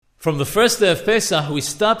From the first day of Pesach, we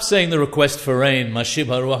stop saying the request for rain, Mashib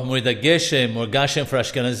Haruach Morid HaGeshem, or Gashem for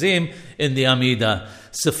Ashkenazim, in the Amidah.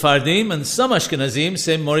 Sephardim and some Ashkenazim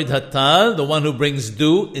say Morid HaTal, the one who brings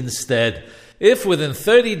dew, instead. If within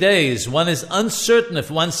 30 days one is uncertain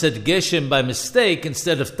if one said Geshem by mistake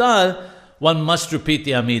instead of Tal, one must repeat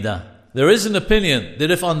the Amidah. There is an opinion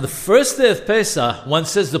that if on the first day of Pesach one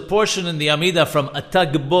says the portion in the Amidah from Ata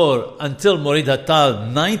Gibor until Morid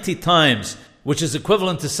HaTal 90 times, which is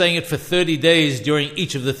equivalent to saying it for 30 days during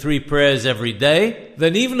each of the 3 prayers every day,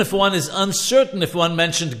 then even if one is uncertain if one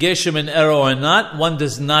mentioned Geshem in error or not, one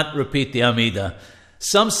does not repeat the Amidah.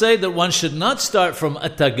 Some say that one should not start from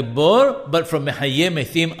Ata Gibor, but from Mehayeh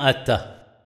Methim Ata.